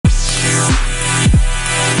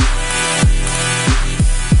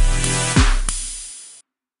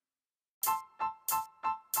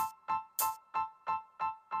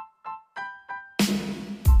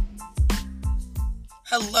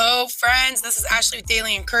Hello, friends. This is Ashley with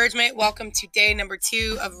Daily Encouragement. Welcome to day number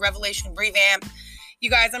 2 of Revelation Revamp.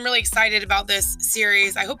 You guys, I'm really excited about this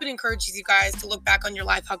series. I hope it encourages you guys to look back on your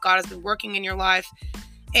life, how God has been working in your life,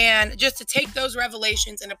 and just to take those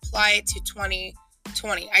revelations and apply it to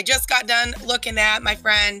 2020. I just got done looking at my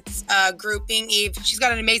friend's group, Being Eve. She's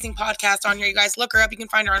got an amazing podcast on here. You guys look her up. You can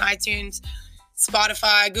find her on iTunes,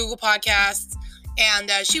 Spotify, Google Podcasts.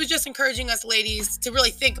 And she was just encouraging us ladies to really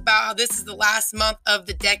think about how this is the last month of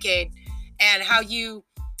the decade, and how you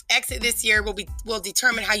exit this year will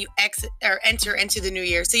determine how you exit or enter into the new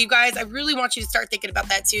year. So you guys, I really want you to start thinking about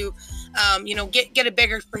that too. Get a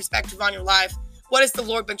bigger perspective on your life. What has the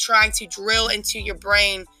Lord been trying to drill into your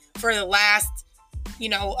brain for the last,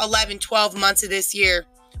 11, 12 months of this year?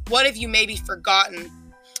 What have you maybe forgotten?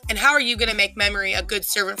 And how are you going to make memory a good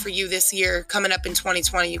servant for you this year coming up in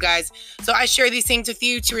 2020, you guys? So I share these things with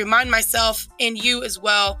you to remind myself and you as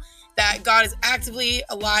well that God is actively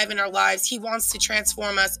alive in our lives. He wants to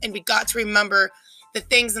transform us, and we got to remember the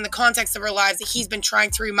things in the context of our lives that He's been trying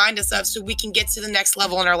to remind us of so we can get to the next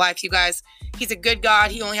level in our life, you guys. He's a good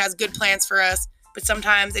God. He only has good plans for us. But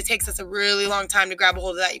sometimes it takes us a really long time to grab a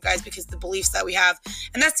hold of that, you guys, because of the beliefs that we have.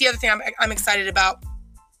 And that's the other thing I'm excited about.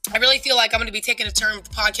 I really feel like I'm going to be taking a turn with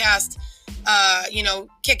the podcast,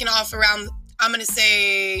 kicking off around, I'm going to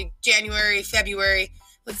say January, February.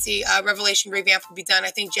 Let's see, Revelation Revamp will be done, I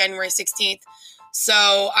think, January 16th.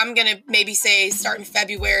 So I'm going to maybe say start in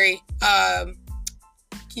February, for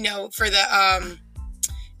the,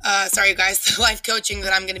 the life coaching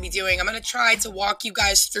that I'm going to be doing. I'm going to try to walk you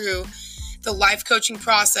guys through the life coaching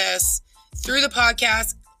process through the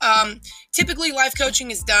podcast. Typically, life coaching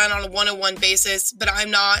is done on a one-on-one basis, but I'm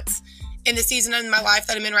not in the season in my life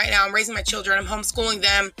that I'm in right now. I'm raising my children. I'm homeschooling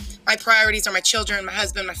them. My priorities are my children, my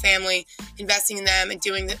husband, my family, investing in them and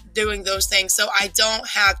doing those things. So I don't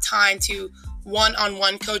have time to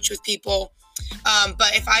one-on-one coach with people.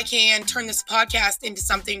 But if I can turn this podcast into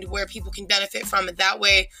something to where people can benefit from it that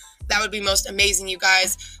way, that would be most amazing, you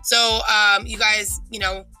guys. So, you guys,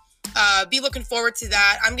 be looking forward to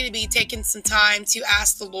that. I'm going to be taking some time to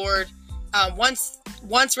ask the Lord.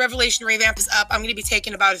 Once Revelation Revamp is up, I'm going to be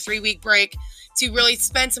taking about a 3-week break to really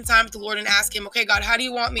spend some time with the Lord and ask Him, okay, God, how do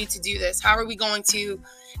you want me to do this? How are we going to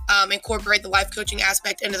incorporate the life coaching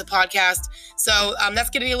aspect into the podcast? So that's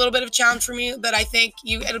going to be a little bit of a challenge for me, but I think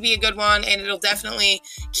it'll be a good one, and it'll definitely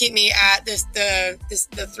keep me at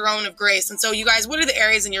the throne of grace. And so, you guys, what are the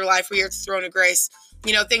areas in your life where you're at the throne of grace?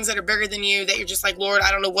 Things that are bigger than you, that you're just like, Lord, I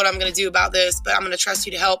don't know what I'm going to do about this, but I'm going to trust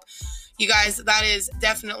you to help. You guys, that is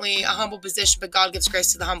definitely a humble position, but God gives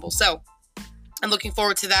grace to the humble. So I'm looking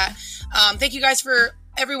forward to that. Thank you guys for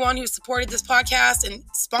everyone who supported this podcast and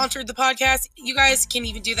sponsored the podcast. You guys can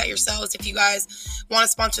even do that yourselves. If you guys want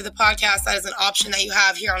to sponsor the podcast, that is an option that you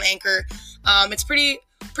have here on Anchor. It's pretty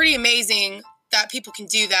amazing that people can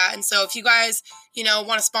do that. And so if you guys,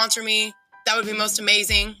 want to sponsor me, that would be most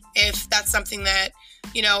amazing. If that's something that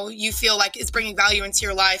you feel like is bringing value into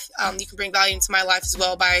your life, you can bring value into my life as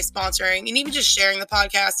well by sponsoring and even just sharing the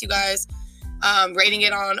podcast, you guys, rating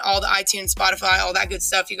it on all the iTunes, Spotify, all that good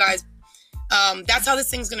stuff, you guys. That's how this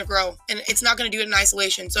thing's going to grow, and it's not going to do it in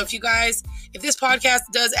isolation. So if this podcast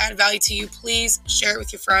does add value to you, please share it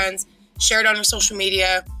with your friends, share it on your social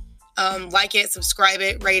media, like it, subscribe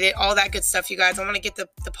it, rate it, all that good stuff, you guys. I want to get the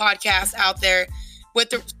podcast out there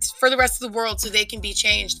for the rest of the world so they can be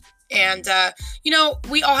changed. And,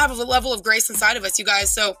 we all have a level of grace inside of us, you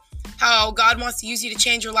guys. So how God wants to use you to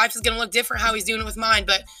change your life is going to look different how He's doing it with mine.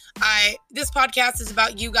 But this podcast is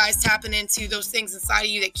about you guys tapping into those things inside of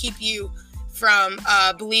you that keep you from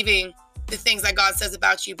believing the things that God says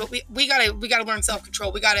about you. But we gotta learn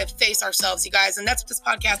self-control. We gotta face ourselves, you guys. And that's what this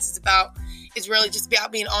podcast is about. Is really just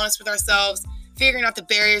about being honest with ourselves, figuring out the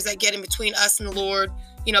barriers that get in between us and the Lord.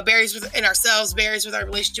 Barriers within ourselves, barriers with our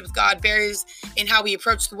relationship with God, barriers in how we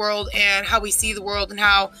approach the world and how we see the world and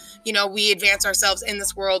how, we advance ourselves in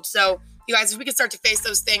this world. So, you guys, if we can start to face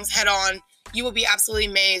those things head on, you will be absolutely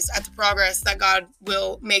amazed at the progress that God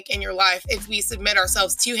will make in your life if we submit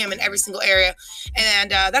ourselves to Him in every single area.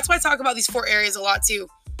 And that's why I talk about these 4 areas a lot too.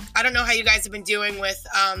 I don't know how you guys have been doing with,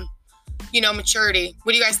 maturity.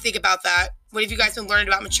 What do you guys think about that? What have you guys been learning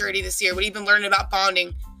about maturity this year? What have you been learning about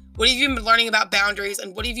bonding? What have you been learning about boundaries?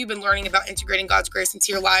 And what have you been learning about integrating God's grace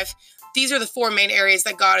into your life? These are the 4 main areas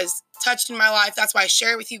that God has touched in my life. That's why I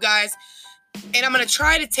share it with you guys. And I'm going to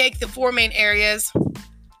try to take the 4 main areas.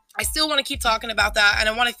 I still want to keep talking about that. And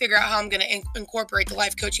I want to figure out how I'm going to incorporate the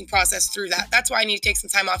life coaching process through that. That's why I need to take some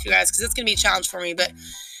time off, you guys, because it's going to be a challenge for me. But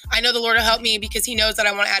I know the Lord will help me because He knows that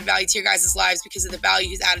I want to add value to your guys' lives because of the value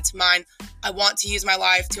He's added to mine. I want to use my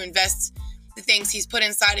life to invest the things he's put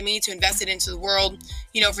inside of me to invest it into the world,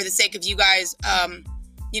 for the sake of you guys,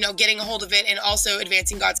 getting a hold of it and also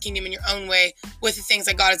advancing God's kingdom in your own way with the things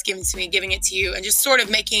that God has given to me, giving it to you, and just sort of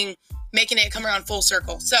making it come around full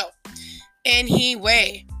circle. So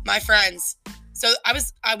anyway, my friends, so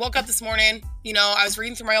I woke up this morning, I was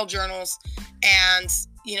reading through my old journals, and,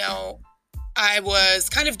 I was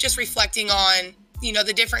kind of just reflecting on,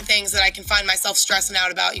 the different things that I can find myself stressing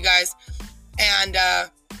out about, you guys. And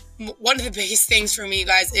one of the biggest things for me, you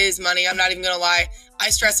guys, is money. I'm not even going to lie. I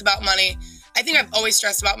stress about money. I think I've always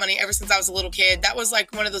stressed about money ever since I was a little kid. That was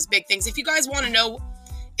like one of those big things. If you guys want to know,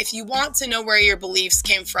 where your beliefs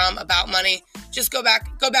came from about money, just go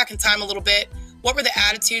back in time a little bit. What were the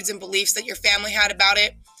attitudes and beliefs that your family had about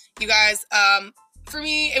it? You guys, for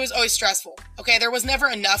me, it was always stressful. Okay, there was never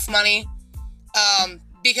enough money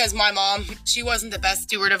because my mom, she wasn't the best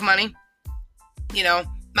steward of money.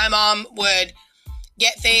 My mom would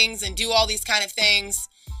get things and do all these kind of things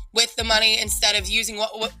with the money instead of using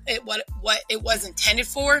what it was intended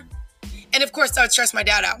for. And of course, I would stress my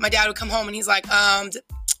dad out. My dad would come home and he's like,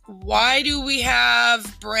 why do we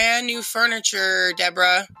have brand new furniture,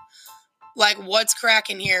 Deborah? Like, what's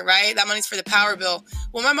cracking here, right? That money's for the power bill.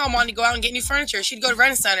 Well, my mom wanted to go out and get new furniture. She'd go to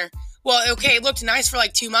Rent-A-Center. Well, okay, it looked nice for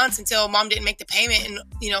like 2 months until mom didn't make the payment. And,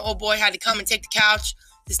 old boy had to come and take the couch,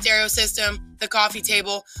 the stereo system, the coffee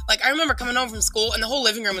table. Like, I remember coming home from school and the whole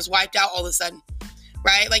living room was wiped out all of a sudden,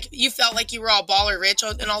 right? Like, you felt like you were all baller rich,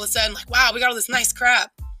 and all of a sudden, like, wow, we got all this nice crap.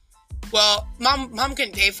 Well, mom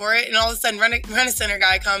couldn't pay for it. And all of a sudden, Rent-A-Center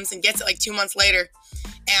guy comes and gets it like 2 months later.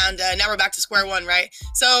 And now we're back to square one, right?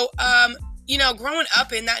 So, growing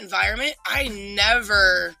up in that environment, I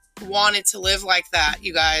never wanted to live like that,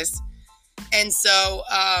 you guys. And so,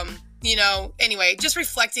 anyway, just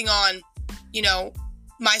reflecting on,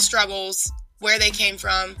 my struggles, where they came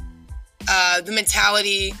from, the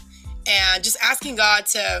mentality, and just asking God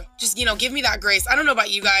to just, give me that grace. I don't know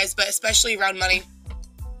about you guys, but especially around money,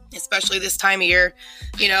 especially this time of year,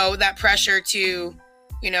 that pressure to,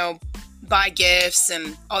 buy gifts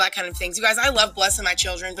and all that kind of things. You guys, I love blessing my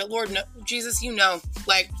children, but Lord, no, Jesus,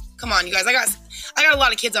 like, come on, you guys, I got a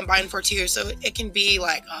lot of kids I'm buying for too. So it can be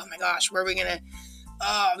like, oh my gosh, where are we going to,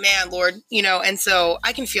 oh man, Lord, and so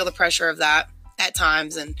I can feel the pressure of that at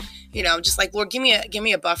times. And, just like, Lord, give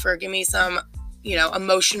me a buffer, give me some,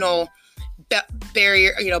 emotional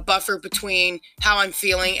barrier, buffer between how I'm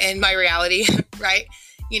feeling and my reality. Right.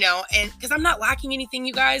 And cause I'm not lacking anything,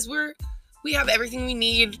 you guys. We have everything we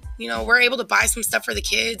need. We're able to buy some stuff for the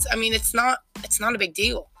kids. I mean, it's not a big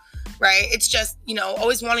deal, right? It's just,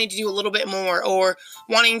 always wanting to do a little bit more, or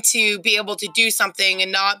wanting to be able to do something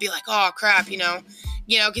and not be like, oh crap,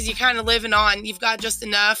 because you're kind of living on, you've got just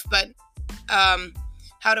enough, but,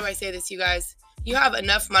 how do I say this, you guys? You have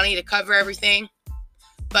enough money to cover everything,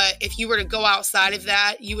 but if you were to go outside of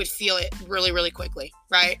that, you would feel it really, really quickly,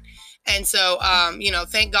 right? And so,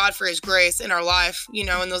 thank God for his grace in our life, in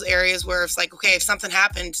those areas where it's like, okay, if something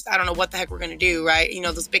happened, I don't know what the heck we're going to do, right?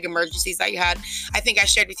 Those big emergencies that you had. I think I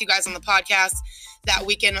shared with you guys on the podcast that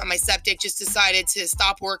weekend on my septic just decided to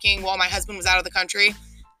stop working while my husband was out of the country.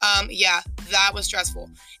 Yeah, that was stressful.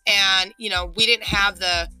 And, we didn't have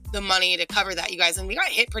the money to cover that, you guys. And we got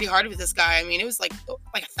hit pretty hard with this guy. I mean, it was like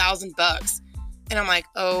 $1,000. And I'm like,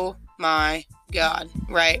 oh my God,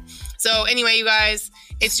 right? So anyway, you guys,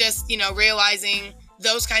 it's just, realizing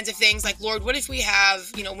those kinds of things. Like, Lord, what if we have,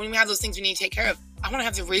 when we have those things we need to take care of, I want to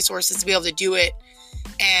have the resources to be able to do it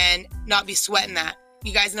and not be sweating that.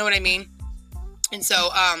 You guys know what I mean? And so,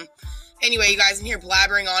 anyway, you guys, I'm here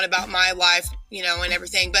blabbering on about my life, and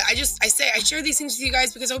everything. But I share these things with you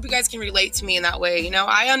guys because I hope you guys can relate to me in that way.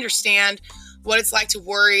 I understand what it's like to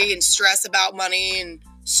worry and stress about money and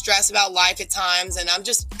stress about life at times. And I'm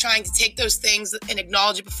just trying to take those things and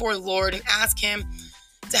acknowledge it before the Lord and ask him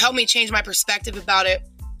to help me change my perspective about it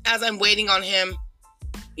as I'm waiting on him,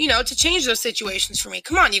 to change those situations for me.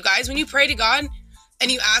 Come on, you guys, when you pray to God and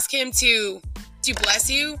you ask him to bless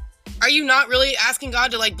you, are you not really asking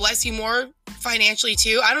God to like bless you more financially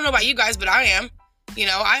too? I don't know about you guys, but I am.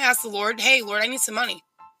 I ask the Lord, hey, Lord, I need some money,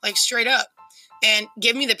 like straight up, and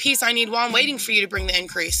give me the peace I need while I'm waiting for you to bring the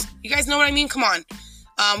increase. You guys know what I mean? Come on.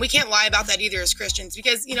 We can't lie about that either as Christians,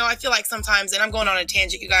 because, I feel like sometimes, and I'm going on a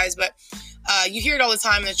tangent, you guys, but you hear it all the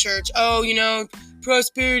time in the church. Oh,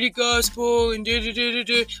 prosperity gospel and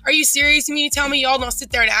da-da-da-da-da. Are you serious? You mean to tell me y'all don't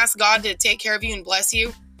sit there and ask God to take care of you and bless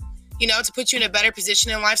you? To put you in a better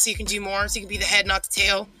position in life so you can do more, so you can be the head, not the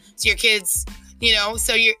tail. So your kids,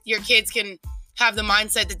 so your kids can have the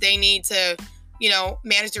mindset that they need to,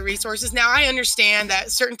 manage the resources. Now, I understand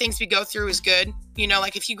that certain things we go through is good.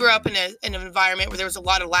 Like if you grew up in an environment where there was a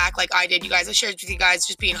lot of lack, like I did, you guys, I shared with you guys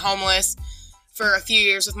just being homeless, for a few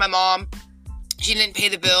years with my mom. She didn't pay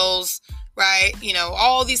the bills, right? You know,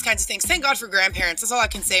 all these kinds of things. Thank God for grandparents. That's all I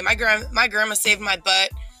can say. My grandma saved my butt.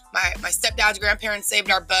 My stepdad's grandparents saved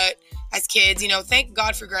our butt as kids. You know, thank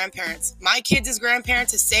God for grandparents. My kids'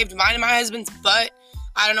 grandparents has saved mine and my husband's butt.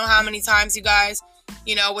 I don't know how many times, you guys,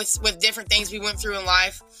 you know, with different things we went through in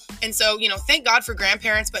life. And so, you know, thank God for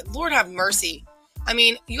grandparents, but Lord have mercy. I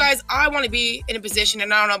mean, you guys, I want to be in a position,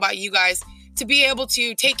 and I don't know about you guys, to be able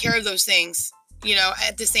to take care of those things, you know,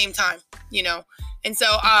 at the same time, you know. And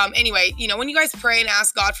so, anyway, you know, when you guys pray and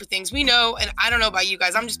ask God for things, we know, and I don't know about you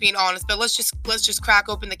guys, I'm just being honest, but let's just crack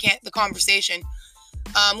open the conversation.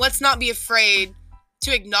 Let's not be afraid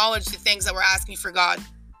to acknowledge the things that we're asking for God,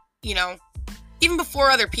 you know, even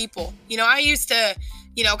before other people. You know, I used to,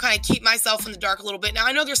 you know, kind of keep myself in the dark a little bit. Now,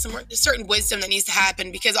 I know there's some certain wisdom that needs to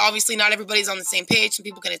happen, because obviously not everybody's on the same page. Some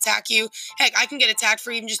people can attack you. Heck, I can get attacked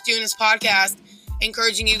for even just doing this podcast,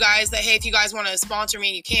 encouraging you guys that, hey, if you guys want to sponsor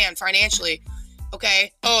me, you can financially.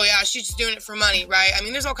 Okay. Oh yeah, she's just doing it for money, right? I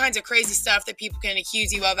mean, there's all kinds of crazy stuff that people can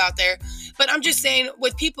accuse you of out there. But I'm just saying,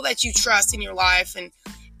 with people that you trust in your life, and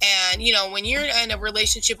you know, when you're in a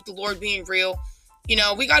relationship with the Lord being real, you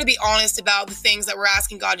know, we got to be honest about the things that we're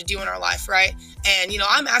asking God to do in our life, right? And, you know,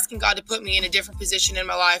 I'm asking God to put me in a different position in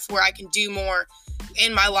my life where I can do more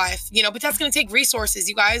in my life, you know, but that's going to take resources,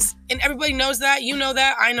 you guys. And everybody knows that. You know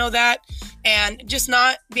that. I know that. And just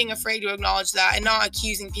not being afraid to acknowledge that, and not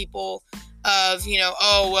accusing people of, you know,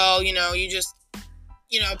 oh, well, you know, you just,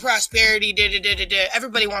 you know, prosperity,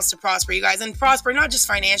 Everybody wants to prosper, you guys, and prosper not just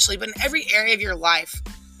financially, but in every area of your life.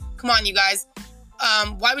 Come on, you guys.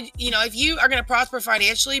 Why would, you know, if you are going to prosper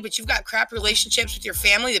financially, but you've got crap relationships with your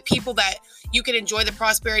family, the people that you can enjoy the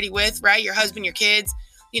prosperity with, right? Your husband, your kids,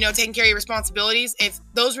 you know, taking care of your responsibilities. If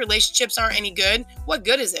those relationships aren't any good, what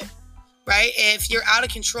good is it? Right? If you're out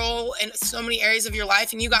of control in so many areas of your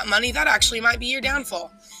life and you got money, that actually might be your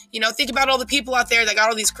downfall. You know, think about all the people out there that got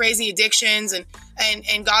all these crazy addictions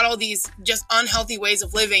and got all these just unhealthy ways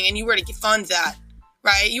of living, and you were to fund that,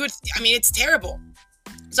 right? It's terrible.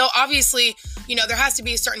 So obviously, you know, there has to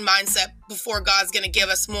be a certain mindset before God's going to give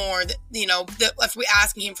us more, if we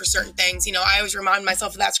asking him for certain things. You know, I always remind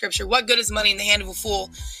myself of that scripture, what good is money in the hand of a fool,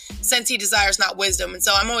 since he desires not wisdom? And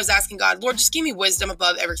so I'm always asking God, Lord, just give me wisdom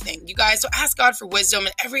above everything. You guys, so ask God for wisdom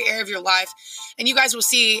in every area of your life, and you guys will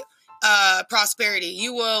see prosperity.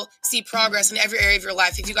 You will see progress in every area of your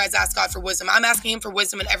life if you guys ask God for wisdom. I'm asking him for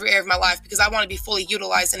wisdom in every area of my life because I want to be fully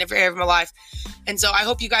utilized in every area of my life. And so I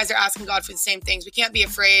hope you guys are asking God for the same things. We can't be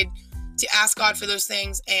afraid to ask God for those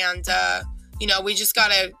things. And, we just got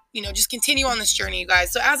to, just continue on this journey, you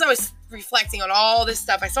guys. So as I was reflecting on all this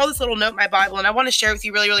stuff, I saw this little note in my Bible, and I want to share with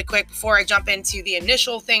you really, really quick before I jump into the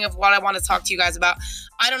initial thing of what I want to talk to you guys about.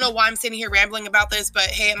 I don't know why I'm sitting here rambling about this, but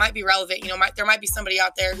hey, it might be relevant. There might be somebody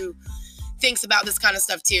out there who thinks about this kind of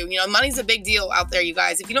stuff too. Money's a big deal out there, you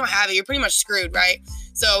guys. If you don't have it, you're pretty much screwed, right?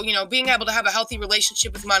 So, being able to have a healthy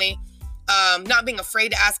relationship with money, not being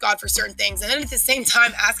afraid to ask God for certain things, and then at the same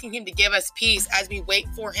time asking him to give us peace as we wait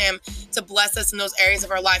for him to bless us in those areas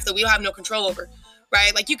of our life that we don't have no control over,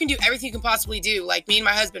 right? Like, you can do everything you can possibly do. Like me and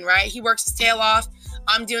my husband, right? He works his tail off.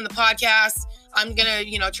 I'm doing the podcast. I'm going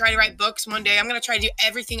to, try to write books one day. I'm going to try to do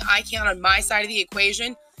everything I can on my side of the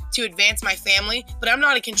equation to advance my family, but I'm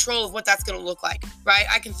not in control of what that's going to look like, right?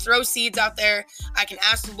 I can throw seeds out there. I can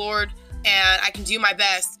ask the Lord, and I can do my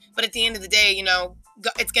best. But at the end of the day,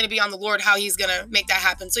 it's going to be on the Lord how he's going to make that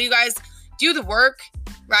happen. So you guys do the work,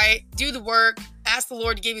 right? Do the work. Ask the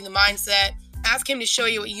Lord to give you the mindset. Ask him to show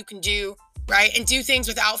you what you can do, right? And do things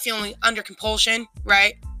without feeling under compulsion,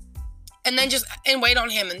 right? And then and wait on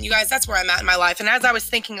him. And you guys, that's where I'm at in my life. And as I was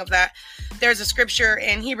thinking of that, there's a scripture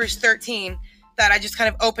in Hebrews 13 that I just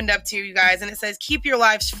kind of opened up to you guys. And it says, keep your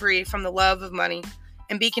lives free from the love of money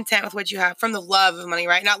and be content with what you have. From the love of money,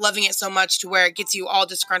 right? Not loving it so much to where it gets you all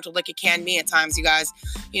disgruntled like it can be at times, you guys.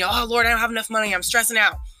 Oh, Lord, I don't have enough money. I'm stressing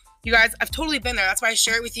out. You guys, I've totally been there. That's why I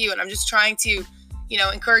share it with you. And I'm just trying to,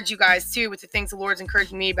 encourage you guys too with the things the Lord's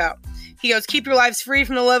encouraging me about. He goes, keep your lives free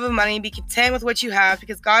from the love of money. Be content with what you have,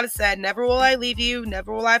 because God has said, never will I leave you.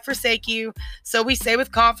 Never will I forsake you. So we say with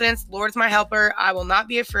confidence, Lord is my helper. I will not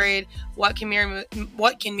be afraid. What can mere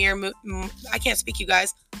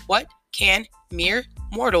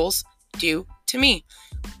mortals do to me?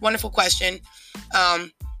 Wonderful question.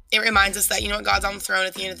 It reminds us that, God's on the throne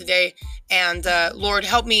at the end of the day. And Lord,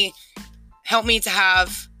 help me to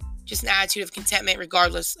have just an attitude of contentment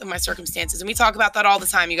regardless of my circumstances. And we talk about that all the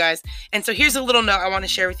time, you guys. And so here's a little note I want to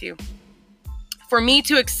share with you. For me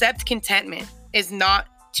to accept contentment is not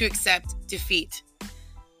to accept defeat.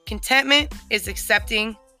 Contentment is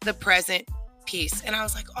accepting the present peace. And I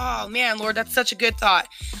was like, oh man, Lord, that's such a good thought.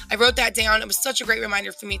 I wrote that down. It was such a great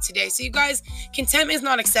reminder for me today. So you guys, contentment is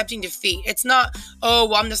not accepting defeat. It's not, oh,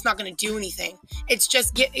 well, I'm just not going to do anything. It's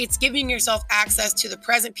just, it's giving yourself access to the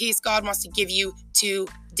present peace God wants to give you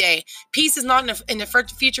today. Peace is not in a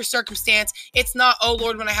future circumstance. It's not, oh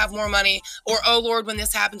Lord, when I have more money, or oh Lord, when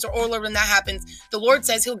this happens, or oh Lord, when that happens. The Lord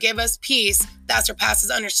says he'll give us peace that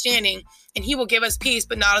surpasses understanding. And he will give us peace,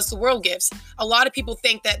 but not as the world gives. A lot of people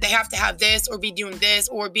think that they have to have this or be doing this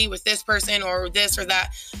or be with this person or this or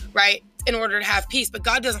that, right, in order to have peace. But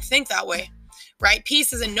God doesn't think that way, right?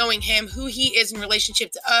 Peace is in knowing him, who he is in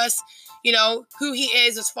relationship to us, you know, who he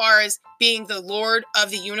is as far as being the Lord of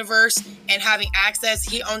the universe and having access.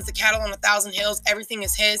 He owns the cattle on 1,000 hills. Everything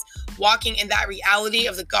is his. Walking in that reality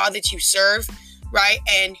of the God that you serve, right?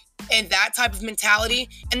 And that type of mentality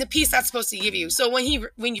and the peace that's supposed to give you. So when you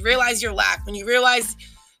realize your lack, when you realize,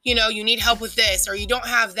 you know, you need help with this or you don't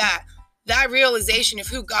have that realization of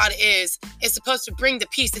who God is supposed to bring the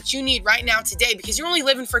peace that you need right now today, because you're only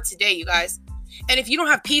living for today, you guys. And if you don't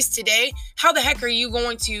have peace today, how the heck are you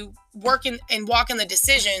going to work in and walk in the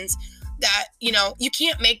decisions that, you know, you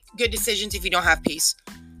can't make good decisions if you don't have peace,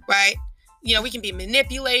 right? You know, we can be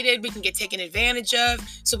manipulated. We can get taken advantage of.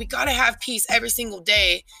 So we got to have peace every single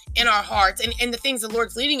day in our hearts and the things the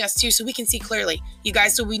Lord's leading us to so we can see clearly, you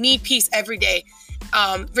guys. So we need peace every day,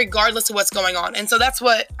 regardless of what's going on. And so that's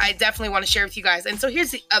what I definitely want to share with you guys. And so here's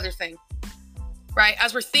the other thing, right?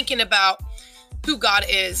 As we're thinking about who God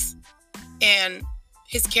is and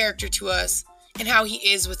his character to us and how he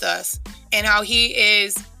is with us and how he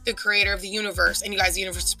is the creator of the universe. And you guys, the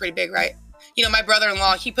universe is pretty big, right? You know, my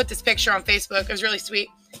brother-in-law, he put this picture on Facebook. It was really sweet.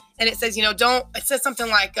 And it says, you know, it says something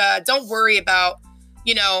like, don't worry about,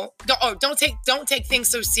 you know, don't take things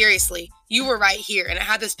so seriously. You were right here. And it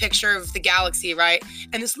had this picture of the galaxy, right?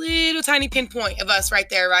 And this little tiny pinpoint of us right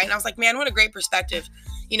there, right? And I was like, man, what a great perspective.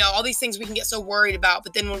 You know, all these things we can get so worried about.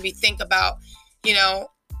 But then when we think about, you know,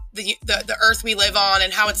 the earth we live on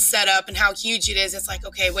and how it's set up and how huge it is, it's like,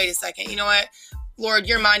 okay, wait a second. You know what? Lord,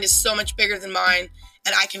 your mind is so much bigger than mine.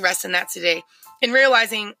 And I can rest in that today. And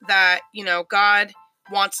realizing that, you know, God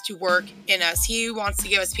wants to work in us. He wants to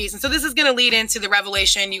give us peace. And so this is going to lead into the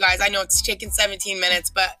revelation. You guys, I know it's taken 17 minutes,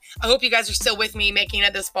 but I hope you guys are still with me making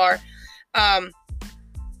it this far. That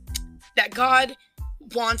God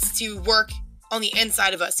wants to work on the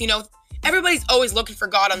inside of us. You know, everybody's always looking for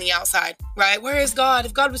God on the outside, right? Where is God?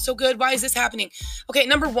 If God was so good, why is this happening? Okay,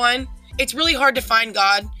 number one, it's really hard to find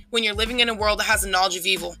God when you're living in a world that has a knowledge of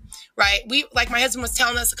evil, right? We, like my husband was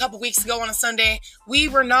telling us a couple weeks ago on a Sunday, we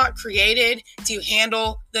were not created to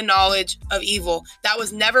handle the knowledge of evil. That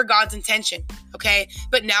was never God's intention, okay?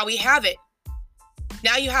 But now we have it.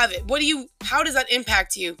 Now you have it. How does that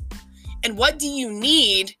impact you? And what do you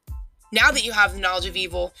need now that you have the knowledge of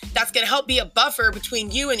evil that's going to help be a buffer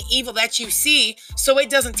between you and evil that you see so it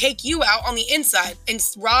doesn't take you out on the inside and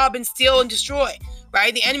rob and steal and destroy,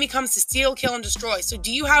 right? The enemy comes to steal, kill, and destroy. So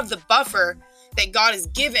do you have the buffer that God has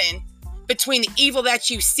given between the evil that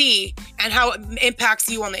you see and how it impacts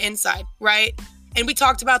you on the inside, right? And we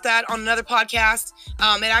talked about that on another podcast.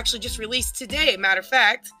 It actually just released today, matter of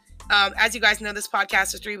fact. As you guys know, this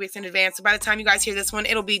podcast is 3 weeks in advance. So by the time you guys hear this one,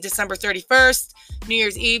 it'll be December 31st, New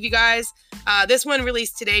Year's Eve, you guys. This one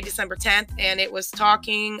released today, December 10th, and it was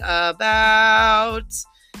talking about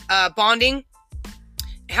bonding,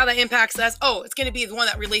 how that impacts us. Oh, it's going to be the one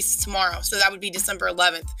that releases tomorrow. So that would be December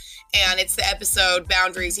 11th. And it's the episode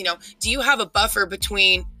Boundaries. You know, do you have a buffer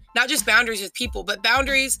between not just boundaries with people, but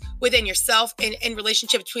boundaries within yourself and in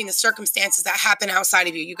relationship between the circumstances that happen outside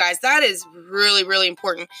of you? You guys, that is really, really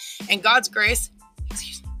important. And God's grace,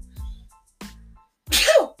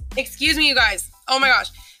 excuse me, you guys. Oh my gosh.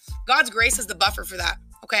 God's grace is the buffer for that.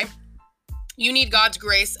 Okay. You need God's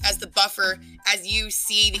grace as the buffer as you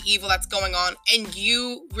see the evil that's going on and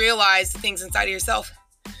you realize the things inside of yourself.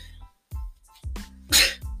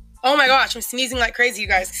 Oh my gosh, I'm sneezing like crazy, you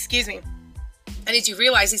guys. Excuse me. I need you to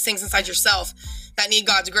realize these things inside yourself that need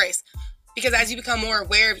God's grace. Because as you become more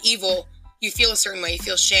aware of evil, you feel a certain way. You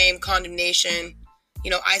feel shame, condemnation,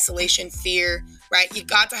 isolation, fear, right? You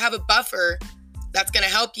got to have a buffer that's going to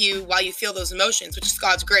help you while you feel those emotions, which is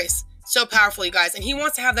God's grace. So powerful, you guys. And he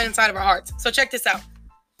wants to have that inside of our hearts. So check this out.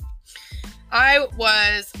 I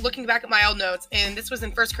was looking back at my old notes, and this was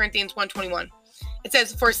in 1 Corinthians 1:21. It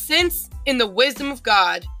says, "For since in the wisdom of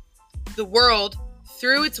God, the world,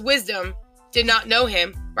 through its wisdom, did not know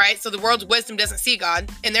him," right? So the world's wisdom doesn't see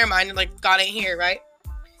God. In their mind, like, God ain't here, right?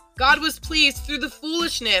 "God was pleased through the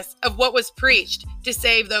foolishness of what was preached to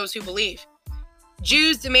save those who believe.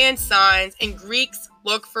 Jews demand signs and Greeks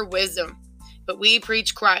look for wisdom. But we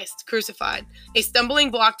preach Christ crucified, a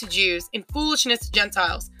stumbling block to Jews and foolishness to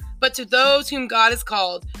Gentiles. But to those whom God has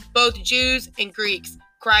called, both Jews and Greeks,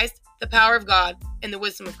 Christ, the power of God and the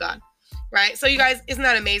wisdom of God. Right? So you guys, isn't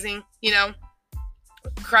that amazing? You know,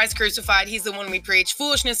 Christ crucified, he's the one we preach.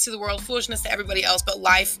 Foolishness to the world, foolishness to everybody else, but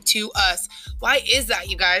life to us. Why is that,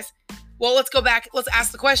 you guys? Well, let's go back. Let's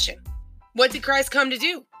ask the question. What did Christ come to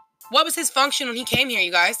do? What was his function when he came here,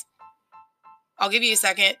 you guys? I'll give you a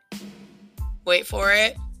second. Wait for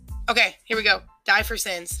it. Okay, here we go. Die for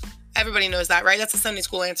sins. Everybody knows that, right? That's a Sunday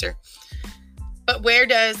school answer. But where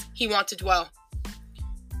does he want to dwell?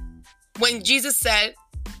 When Jesus said,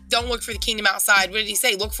 don't look for the kingdom outside, what did he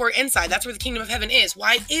say? Look for it inside. That's where the kingdom of heaven is.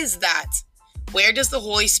 Why is that? Where does the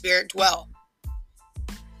Holy Spirit dwell?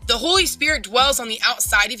 The Holy Spirit dwells on the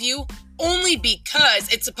outside of you only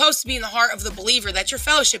because it's supposed to be in the heart of the believer that you're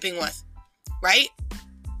fellowshipping with, right?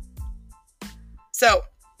 So,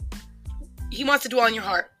 he wants to dwell in your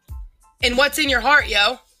heart. And what's in your heart,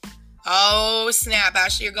 yo? Oh, snap,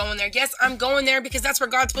 Ashley, you're going there. Yes, I'm going there because that's where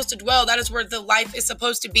God's supposed to dwell. That is where the life is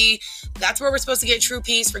supposed to be. That's where we're supposed to get true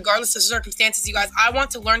peace, regardless of circumstances, you guys. I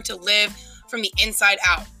want to learn to live from the inside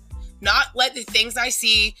out. Not let the things I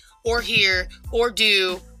see or hear or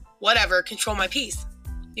do, whatever, control my peace.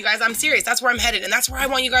 You guys, I'm serious. That's where I'm headed. And that's where I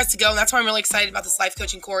want you guys to go. And that's why I'm really excited about this life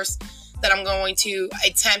coaching course that I'm going to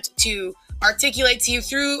attempt to articulate to you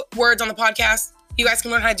through words on the podcast. You guys can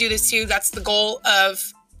learn how to do this too. That's the goal of,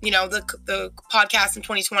 you know, the podcast in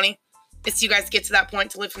 2020. It's you guys to get to that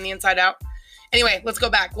point to live from the inside out. Anyway, let's go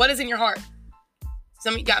back. What is in your heart?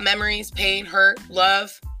 Some of you got memories, pain, hurt,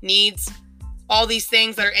 love, needs, all these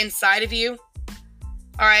things that are inside of you.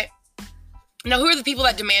 All right. Now, who are the people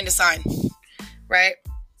that demand a sign? Right?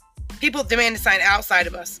 People demand a sign outside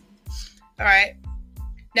of us. All right.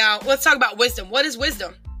 Now, let's talk about wisdom. What is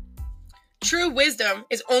wisdom? True wisdom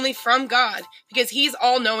is only from God because he's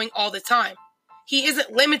all-knowing all the time. He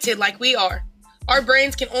isn't limited like we are. Our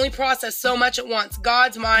brains can only process so much at once.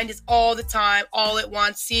 God's mind is all the time, all at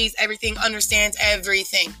once, sees everything, understands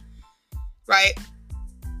everything. Right?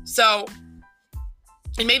 So,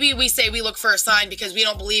 and maybe we say we look for a sign because we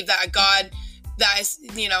don't believe that a God that is,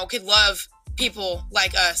 you know, could love people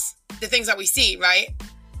like us. The things that we see, right?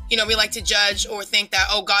 You know, we like to judge or think that,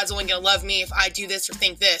 oh, God's only going to love me if I do this or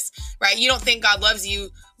think this, right? You don't think God loves you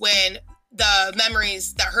when the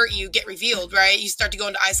memories that hurt you get revealed, right? You start to go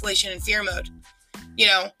into isolation and fear mode, you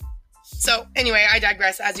know? So anyway, I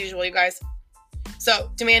digress as usual, you guys.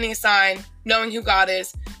 So demanding a sign, knowing who God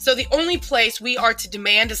is. So the only place we are to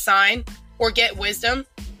demand a sign or get wisdom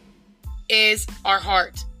is our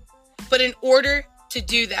heart. But in order to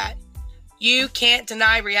do that, you can't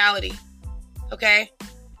deny reality, okay?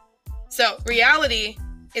 So reality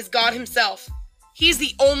is God himself. He's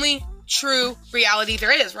the only true reality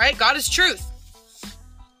there is, right? God is truth.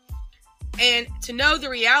 And to know the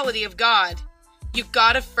reality of God, you've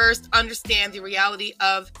got to first understand the reality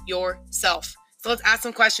of yourself. So let's ask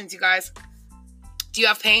some questions, you guys. Do you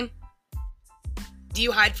have pain? Do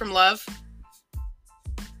you hide from love?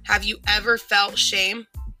 Have you ever felt shame?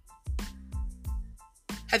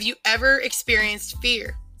 Have you ever experienced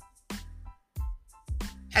fear?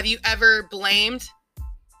 Have you ever blamed,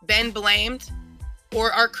 been blamed,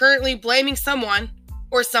 or are currently blaming someone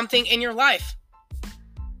or something in your life?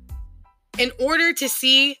 In order to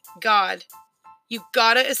see God, you've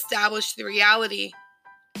got to establish the reality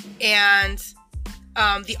and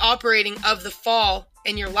the operating of the fall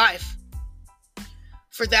in your life.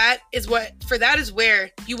 For that is where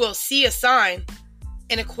you will see a sign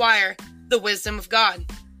and acquire the wisdom of God.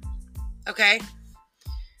 Okay?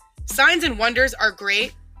 Signs and wonders are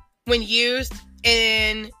great when used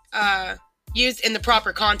in the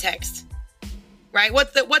proper context. Right?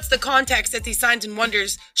 What's the context that these signs and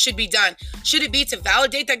wonders should be done? Should it be to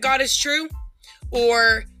validate that God is true?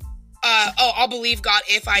 Or I'll believe God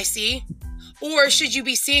if I see? Or should you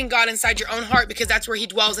be seeing God inside your own heart because that's where he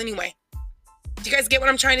dwells anyway? Do you guys get what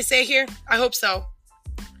I'm trying to say here? I hope so.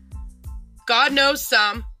 God knows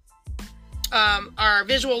some are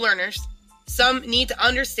visual learners. Some need to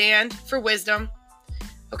understand for wisdom.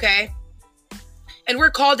 Okay? And we're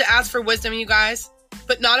called to ask for wisdom, you guys,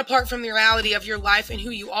 but not apart from the reality of your life and who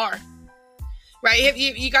you are. Right? Have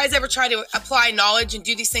you guys ever tried to apply knowledge and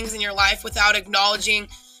do these things in your life without acknowledging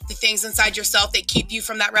the things inside yourself that keep you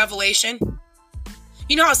from that revelation?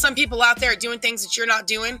 You know how some people out there are doing things that you're not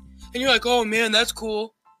doing? And you're like, oh man, that's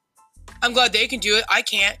cool. I'm glad they can do it. I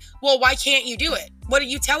can't. Well, why can't you do it? What are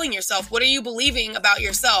you telling yourself? What are you believing about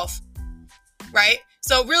yourself? Right?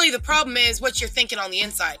 So really the problem is what you're thinking on the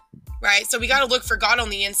inside. Right? So we got to look for God on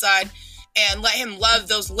the inside and let him love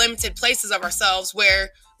those limited places of ourselves where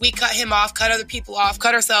We cut him off, cut other people off,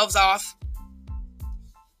 cut ourselves off.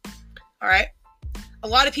 All right? A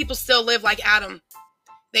lot of people still live like Adam.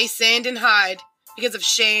 They sinned and hide because of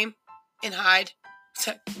shame and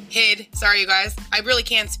hid. Sorry, you guys. I really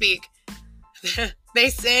can't speak. They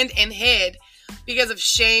sinned and hid because of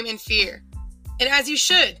shame and fear. And as you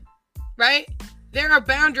should, right? There are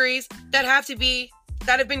boundaries that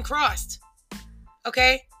have been crossed.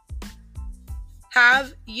 Okay?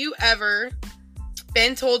 Have you ever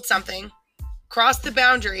been told something, crossed the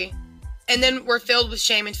boundary, and then were filled with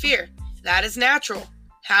shame and fear? That is natural.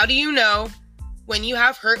 How do you know when you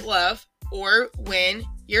have hurt love or when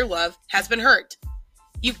your love has been hurt?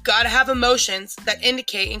 You've got to have emotions that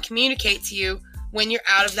indicate and communicate to you when you're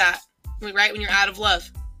out of that, right? When you're out of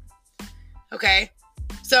love. Okay?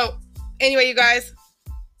 So, anyway, you guys,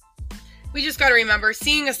 we just got to remember,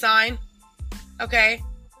 seeing a sign, okay,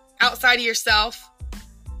 outside of yourself,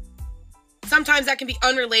 sometimes that can be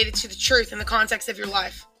unrelated to the truth in the context of your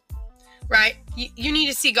life, right? You need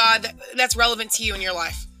to see God that's relevant to you in your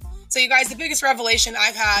life. So, you guys, the biggest revelation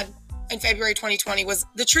I've had in February 2020 was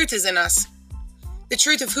the truth is in us. The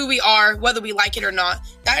truth of who we are, whether we like it or not.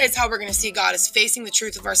 That is how we're going to see God, is facing the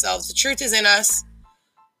truth of ourselves. The truth is in us.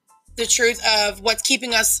 The truth of what's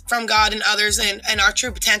keeping us from God and others, and our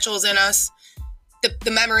true potential is in us.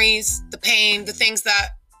 The memories, the pain, the things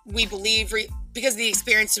that we believe because of the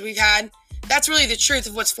experiences we've had. That's really the truth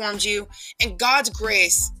of what's formed you. And God's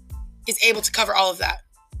grace is able to cover all of that,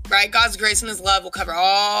 right? God's grace and his love will cover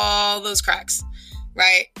all those cracks,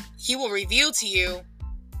 right? He will reveal to you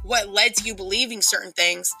what led to you believing certain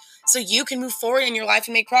things so you can move forward in your life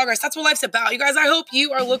and make progress. That's what life's about. You guys, I hope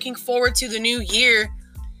you are looking forward to the new year.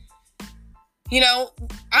 You know,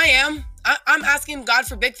 I am. I'm asking God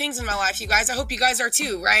for big things in my life, you guys. I hope you guys are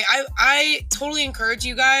too, right? I totally encourage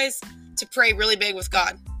you guys to pray really big with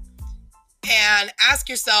God. And ask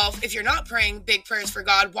yourself, if you're not praying big prayers for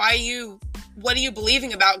God, what are you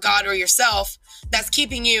believing about God or yourself that's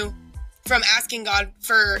keeping you from asking God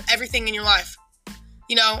for everything in your life?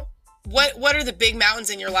 You know, what are the big mountains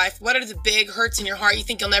in your life? What are the big hurts in your heart you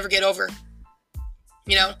think you'll never get over?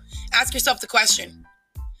 You know, ask yourself the question.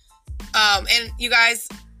 And you guys,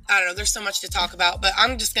 I don't know, there's so much to talk about, but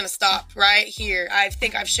I'm just going to stop right here. I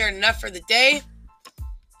think I've shared enough for the day.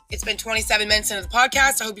 It's been 27 minutes into the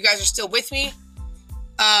podcast. I hope you guys are still with me.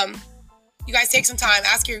 You guys take some time.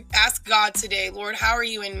 Ask God today, Lord, how are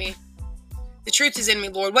you in me? The truth is in me,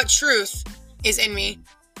 Lord. What truth is in me?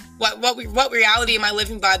 What reality am I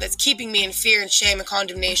living by that's keeping me in fear and shame and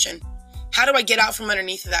condemnation? How do I get out from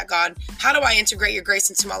underneath of that, God? How do I integrate your grace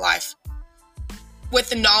into my life? With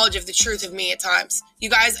the knowledge of the truth of me at times. You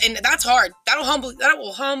guys, and that's hard. That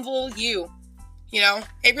will humble you. You know,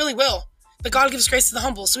 it really will. But God gives grace to the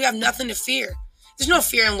humble, so we have nothing to fear. There's no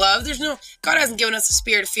fear in love. God hasn't given us a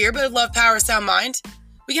spirit of fear, but love, power, sound mind.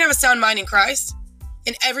 We can have a sound mind in Christ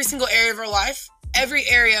in every single area of our life. Every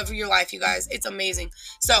area of your life, you guys. It's amazing.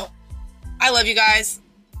 So, I love you guys.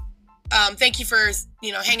 Thank you for,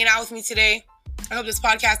 hanging out with me today. I hope this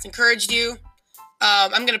podcast encouraged you.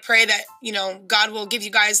 I'm going to pray that, God will give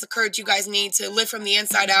you guys the courage you guys need to live from the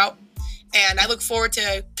inside out. And I look forward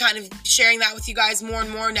to kind of sharing that with you guys more and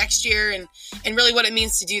more next year and really what it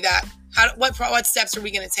means to do that. What steps are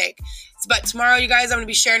we going to take? But tomorrow, you guys, I'm going to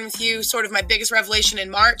be sharing with you sort of my biggest revelation in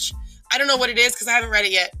March. I don't know what it is because I haven't read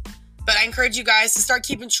it yet. But I encourage you guys to start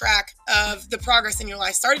keeping track of the progress in your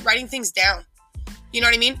life. Start writing things down. You know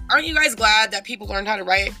what I mean? Aren't you guys glad that people learned how to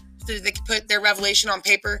write so that they could put their revelation on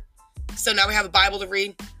paper? So now we have a Bible to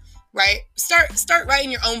read, right? Start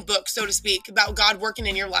writing your own book, so to speak, about God working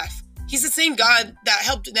in your life. He's the same God that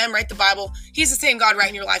helped them write the Bible. He's the same God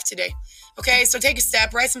writing your life today. Okay, so take a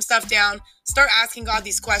step, write some stuff down, start asking God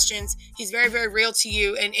these questions. He's very, very real to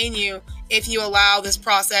you and in you if you allow this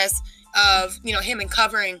process of, him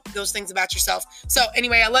uncovering those things about yourself. So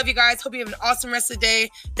anyway, I love you guys. Hope you have an awesome rest of the day.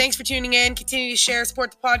 Thanks for tuning in. Continue to share,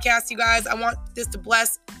 support the podcast, you guys. I want this to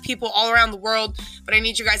bless people all around the world, but I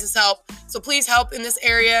need you guys' help. So please help in this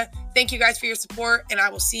area. Thank you guys for your support, and I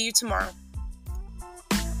will see you tomorrow.